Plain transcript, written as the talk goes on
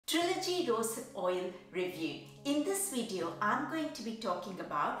Trilogy Rosehip Oil Review. In this video, I'm going to be talking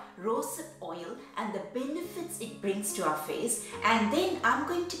about rosehip oil and the benefits it brings to our face, and then I'm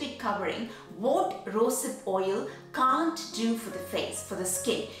going to be covering what rosehip oil can't do for the face, for the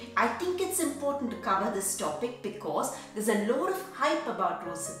skin. I think it's important to cover this topic because there's a lot of hype about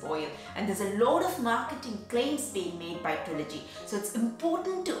rosehip oil and there's a lot of marketing claims being made by Trilogy. So it's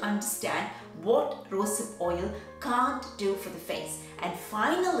important to understand what rosehip oil can't do for the face. And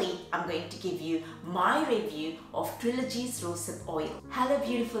finally, I'm going to give you my review of Trilogy's rosehip oil. Hello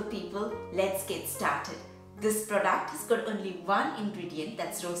beautiful people, let's get started. This product has got only one ingredient,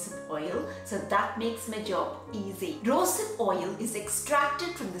 that's rosehip oil, so that makes my job easy. Rosehip oil is extracted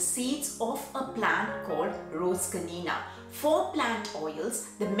from the seeds of a plant called Rose canina. For plant oils,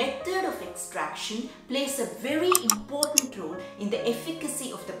 the method of extraction plays a very important role in the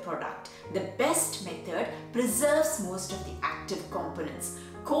efficacy of the product. The best method preserves most of the active components.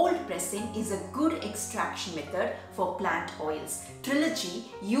 Cold pressing is a good extraction method for plant oils. Trilogy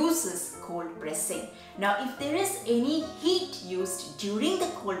uses cold pressing. Now, if there is any heat used during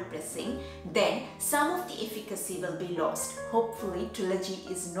the cold pressing, then some of the efficacy will be lost. Hopefully, Trilogy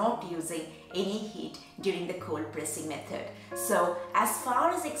is not using any heat during the cold pressing method. So, as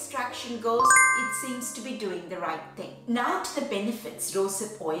far as extraction goes, it seems to be doing the right thing. Now to the benefits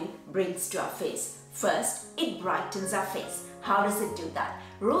rosehip oil brings to our face. First, it brightens our face. How does it do that?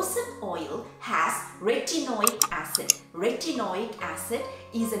 Rosehip oil has retinoic acid. Retinoic acid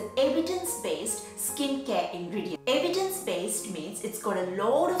is an evidence-based skincare ingredient. Evidence-based means it's got a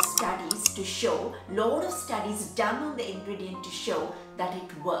lot of studies to show, lot of studies done on the ingredient to show that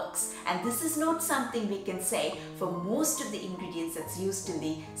it works. And this is not something we can say for most of the ingredients that's used in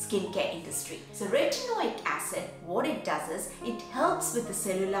the skincare industry. So retinoic acid, what it does is it helps with the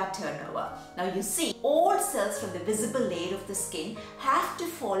cellular turnover. Now you see, all cells from the visible layer of the skin have to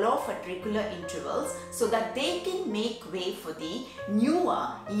fall off at regular intervals so that they can make way for the newer,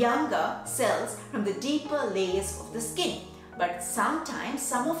 younger cells from the deeper layers of the skin. But sometimes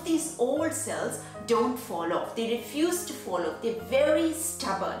some of these old cells don't fall off. They refuse to fall off. They're very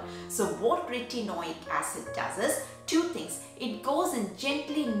stubborn. So what retinoic acid does is two things. It goes and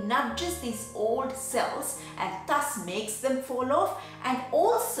gently nudges these old cells and thus makes them fall off, and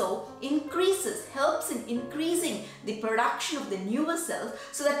also helps in increasing the production of the newer cells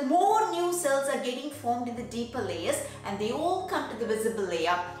so that more new cells are getting formed in the deeper layers and they all come to the visible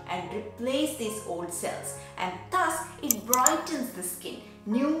layer and replace these old cells, and thus it brightens the skin.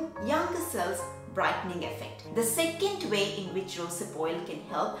 New, younger cells, brightening effect. The second way in which rosehip oil can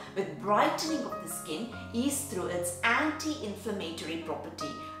help with brightening of the skin is through its anti-inflammatory property.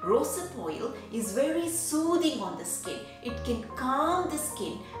 Rosehip oil is very soothing on the skin. It can calm the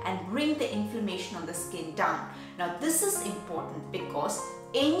skin and bring the inflammation on the skin down. Now this is important because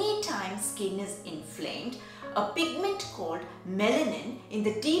anytime skin is inflamed, a pigment called melanin in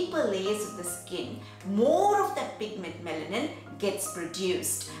the deeper layers of the skin, more of that pigment melanin gets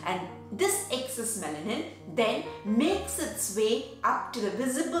produced, and this excess melanin then makes its way up to the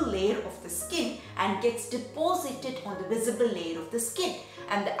visible layer of the skin and gets deposited on the visible layer of the skin.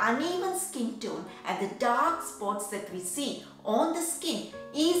 And the uneven skin tone and the dark spots that we see on the skin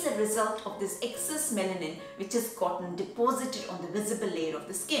is a result of this excess melanin which has gotten deposited on the visible layer of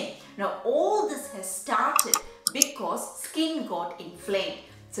the skin. Now all this has started because skin got inflamed.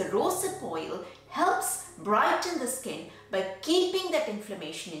 So rosehip oil helps brighten the skin by keeping that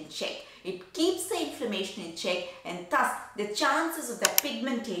inflammation in check. It keeps the inflammation in check, and thus the chances of that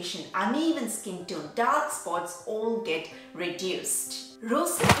pigmentation, uneven skin tone, dark spots all get reduced.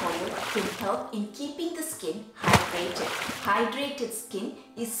 Rosehip oil can help in keeping the skin hydrated. Hydrated skin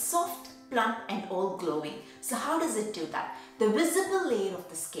is soft, plump and all glowing. So how does it do that? The visible layer of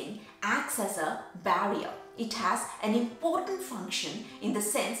the skin acts as a barrier. It has an important function in the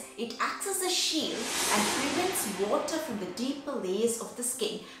sense it acts as a shield and prevents water from the deeper layers of the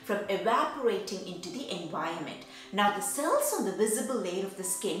skin from evaporating into the environment. Now the cells on the visible layer of the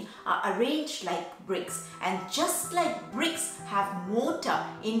skin are arranged like bricks, and just like bricks have mortar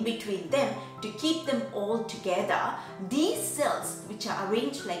in between them to keep them all together, these cells which are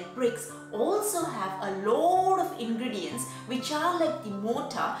arranged like bricks also have a lot of ingredients which are like the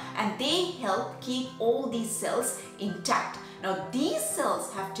mortar, and they help keep all these cells intact. Now these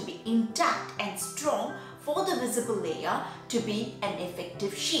cells have to be intact and strong for the visible layer to be an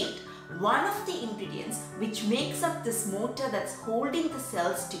effective shield. One of the ingredients which makes up this mortar that's holding the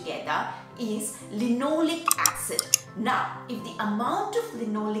cells together is linoleic acid. Now, if the amount of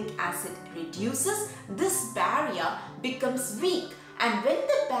linoleic acid reduces, this barrier becomes weak And when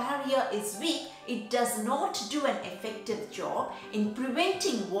the barrier is weak, it does not do an effective job in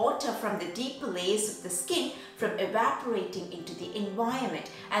preventing water from the deeper layers of the skin from evaporating into the environment.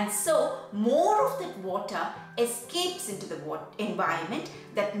 And so more of that water escapes into the environment.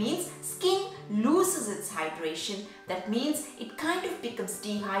 That means skin loses its hydration. That means it kind of becomes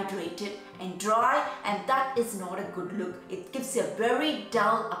dehydrated and dry, and that is not a good look. It gives a very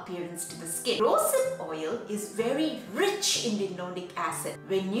dull appearance to the skin. Rosehip oil is very rich in linoleic acid.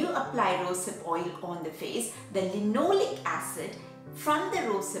 When you apply rosehip oil on the face, the linoleic acid from the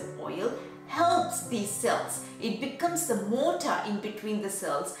rosehip oil helps these cells. It becomes the mortar in between the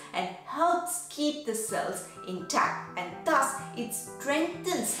cells and helps keep the cells intact, and thus it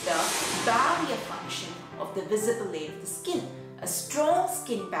strengthens the barrier function of the visible layer of the skin. A strong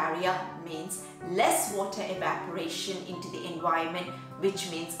skin barrier means less water evaporation into the environment,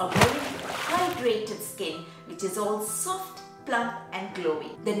 which means a very hydrated skin, which is all soft, plump and glowy.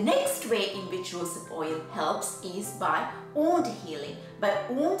 The next way in which rosehip oil helps is by wound healing. By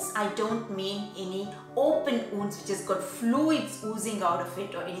wounds, I don't mean any open wounds which has got fluids oozing out of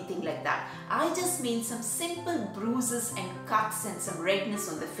it or anything like that. I just mean some simple bruises and cuts and some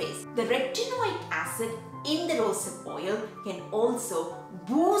redness on the face. The retinoic acid in the rosehip oil can also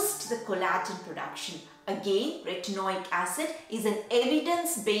boost the collagen production. Again, retinoic acid is an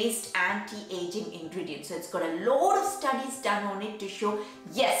evidence-based anti-aging ingredient. So it's got a lot of studies done on it to show,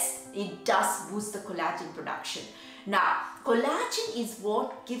 yes, it does boost the collagen production. Now, collagen is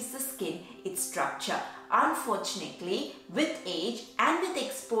what gives the skin its structure. Unfortunately, with age and with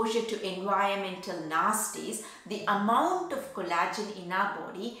exposure to environmental nasties, the amount of collagen in our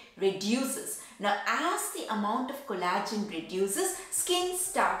body reduces. Now, as the amount of collagen reduces, skin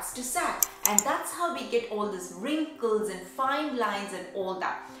starts to sag, and that's how we get all these wrinkles and fine lines and all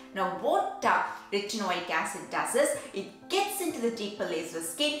that. Now, what retinoic acid does is it gets into the deeper layers of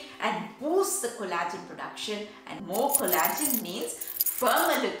skin and boosts the collagen production, and more collagen means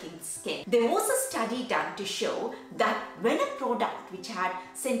firmer looking skin. There was a study done to show that when a product which had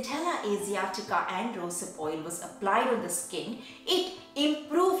Centella asiatica and rosehip oil was applied on the skin, it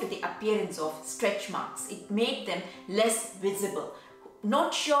improved the appearance of stretch marks. It made them less visible.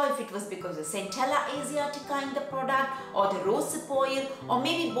 Not sure if it was because of Centella asiatica in the product or the rosehip oil, or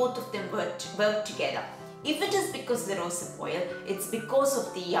maybe both of them worked together. If it is because of the rosehip oil, it's because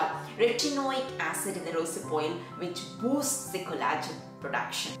of the retinoic acid in the rosehip oil, which boosts the collagen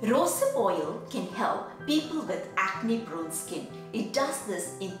production. Rosehip oil can help people with acne prone skin. It does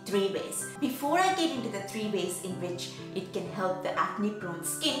this in 3 ways. Before I get into the 3 ways in which it can help the acne prone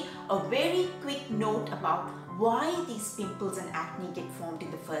skin, a very quick note about why these pimples and acne get formed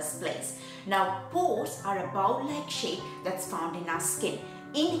in the first place. Now, pores are a bowl-like shape that's found in our skin.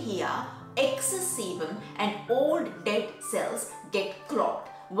 In here, excess sebum and old dead cells get clogged.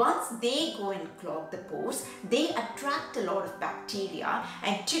 Once they go and clog the pores, they attract a lot of bacteria,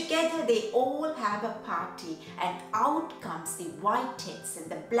 and together they all have a party, and out comes the whiteheads and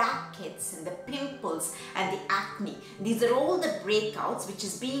the blackheads and the pimples and the acne. These are all the breakouts which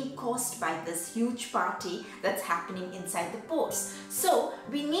is being caused by this huge party that's happening inside the pores. So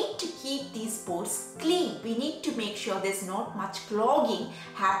we need to keep these pores clean. We need to make sure there's not much clogging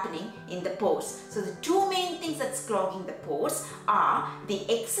happening in the pores. So the 2 main things that's clogging the pores are the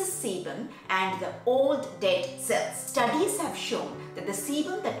excess sebum and the old dead cells. Studies have shown that the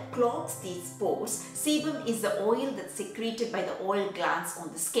sebum that clogs these pores, sebum is the oil that's secreted by the oil glands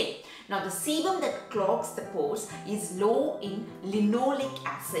on the skin. Now, the sebum that clogs the pores is low in linoleic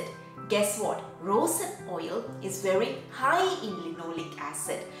acid. Guess what? Rosehip oil is very high in linoleic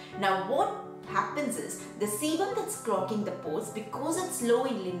acid. Now, what happens is the sebum that's clogging the pores, because it's low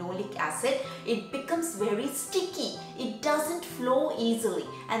in linoleic acid, it becomes very sticky. It doesn't flow easily,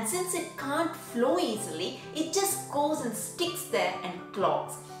 and since it can't flow easily, it just goes and sticks there and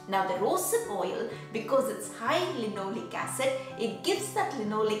clogs. Now, the rosehip oil, because it's high in linoleic acid, it gives that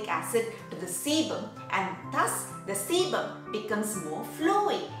linoleic acid to the sebum, and thus the sebum becomes more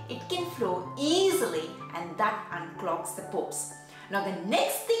flowy. It can flow easily, and that unclogs the pores. Now, the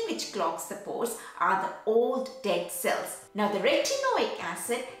next thing which clogs the pores are the old dead cells. Now, the retinoic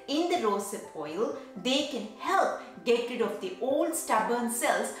acid in the rosehip oil, they can help get rid of the old stubborn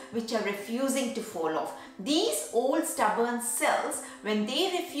cells which are refusing to fall off. These old stubborn cells, when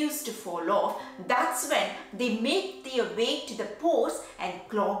they refuse to fall off, that's when they make their way to the pores and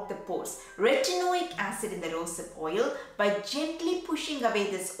clog the pores. Retinoic acid in the rosehip oil, by gently pushing away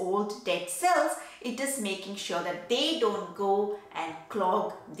these old dead cells, it is making sure that they don't go and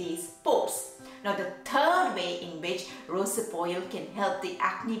clog these pores. Now, the third way in which rosehip oil can help the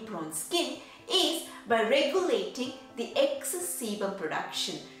acne prone skin is by regulating the excess sebum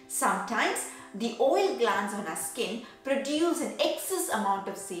production. Sometimes the oil glands on our skin produce an excess amount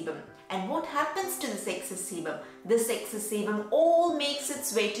of sebum. And what happens to this excess sebum? This excess sebum all makes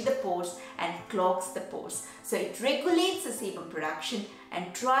its way to the pores and clogs the pores. So it regulates the sebum production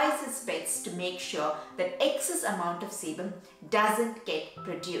and tries its best to make sure that excess amount of sebum doesn't get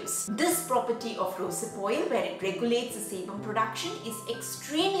produced. This property of rosehip oil, where it regulates the sebum production, is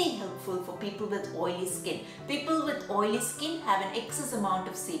extremely helpful for people with oily skin. People with oily skin have an excess amount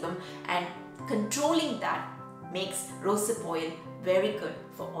of sebum, and controlling that makes rosehip oil very good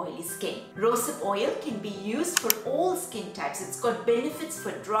for oily skin. Rosehip oil can be used for all skin types. It's got benefits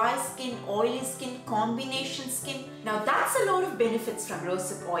for dry skin, oily skin, combination skin. Now that's a lot of benefits from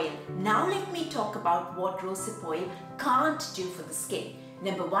rosehip oil. Now let me talk about what rosehip oil can't do for the skin.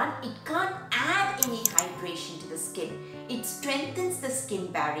 Number one, it can't add any hydration to the skin. It strengthens the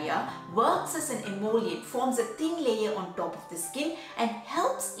skin barrier, works as an emollient, forms a thin layer on top of the skin, and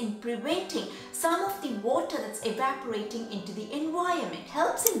helps in preventing some of the water that's evaporating into the environment.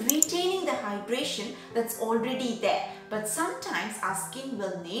 Helps in retaining the hydration that's already there. But sometimes our skin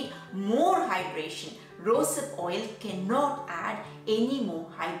will need more hydration. Rosehip oil cannot add any more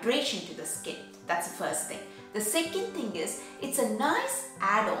hydration to the skin. That's the first thing. The second thing is, it's a nice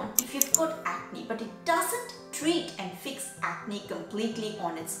add-on if you've got acne, but it doesn't treat and fix acne completely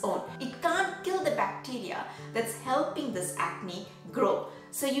on its own. It can't kill the bacteria that's helping this acne grow.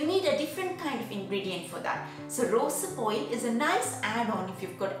 So you need a different kind of ingredient for that. So rosehip oil is a nice add-on if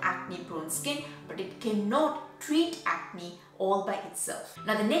you've got acne-prone skin, but it cannot treat acne all by itself.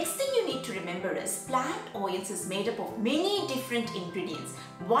 Now the next thing you need to remember is plant oils is made up of many different ingredients.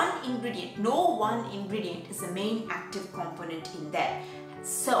 No one ingredient is the main active component in there.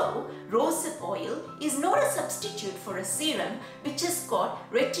 So, rosehip oil is not a substitute for a serum which has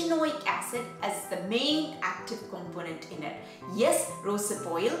got retinoic acid as the main active component in it. Yes, rosehip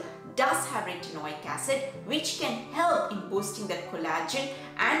oil does have retinoic acid, which can help in boosting that collagen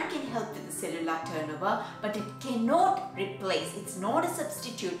and can help with the cellular turnover, but it cannot replace, it's not a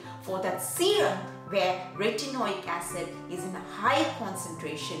substitute for that serum where retinoic acid is in a high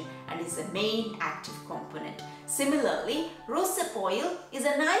concentration and is the main active component. Similarly, rosehip oil is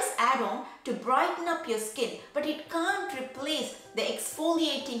a nice add-on to brighten up your skin, but it can't replace the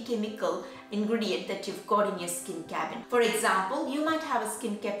exfoliating chemical ingredient that you've got in your SkinCabin. For example, you might have a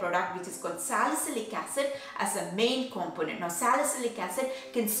skincare product which has got salicylic acid as a main component. Now, salicylic acid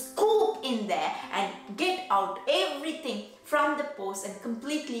can scoop in there and get out everything from the pores and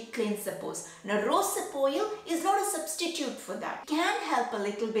completely cleanse the pores. Now, rosehip oil is not a substitute for that. It can help a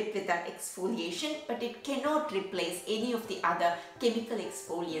little bit with that exfoliation, but it cannot replace any of the other chemical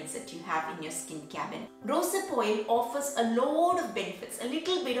exfoliants that you have in your SkinCabin. Rosehip oil offers a load of benefits, a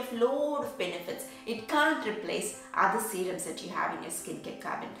little bit of load of benefits. It can't replace other serums that you have in your skincare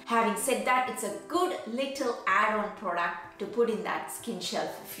cabin. Having said that, it's a good little add-on product to put in that skin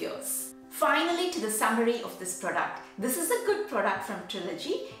shelf of yours. Finally, to the summary of this product. This is a good product from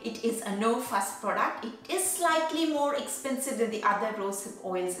Trilogy. It is a no-fuss product. It is slightly more expensive than the other rosehip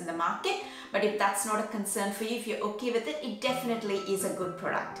oils in the market, but if that's not a concern for you, if you're okay with it, it definitely is a good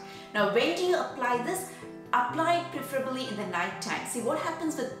product. Now, when do you apply this? Apply it preferably in the night time. See, what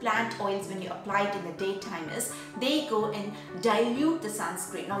happens with plant oils when you apply it in the daytime is they go and dilute the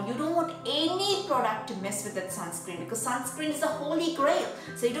sunscreen. Now, you don't want any product to mess with that sunscreen because sunscreen is a holy grail.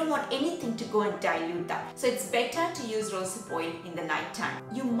 So you don't want anything to go and dilute that. So it's better to use rosehip oil in the night time.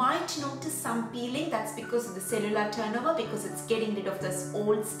 You might notice some peeling. That's because of the cellular turnover, because it's getting rid of those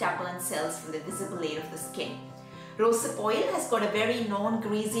old stubborn cells from the visible layer of the skin. Rosehip oil has got a very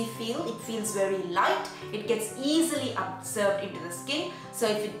non-greasy feel. It feels very light. It gets easily absorbed into the skin. So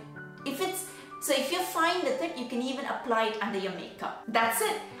if you're fine with it, you can even apply it under your makeup. That's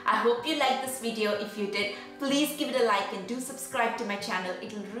it. I hope you liked this video. If you did, please give it a like and do subscribe to my channel.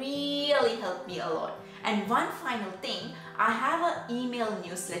 It'll really help me a lot. And one final thing, I have an email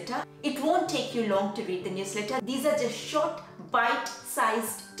newsletter. It won't take you long to read the newsletter. These are just short,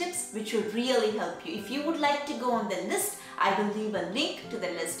 bite-sized tips which will really help you. If you would like to go on the list, I will leave a link to the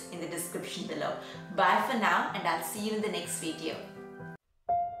list in the description below. Bye for now, and I'll see you in the next video.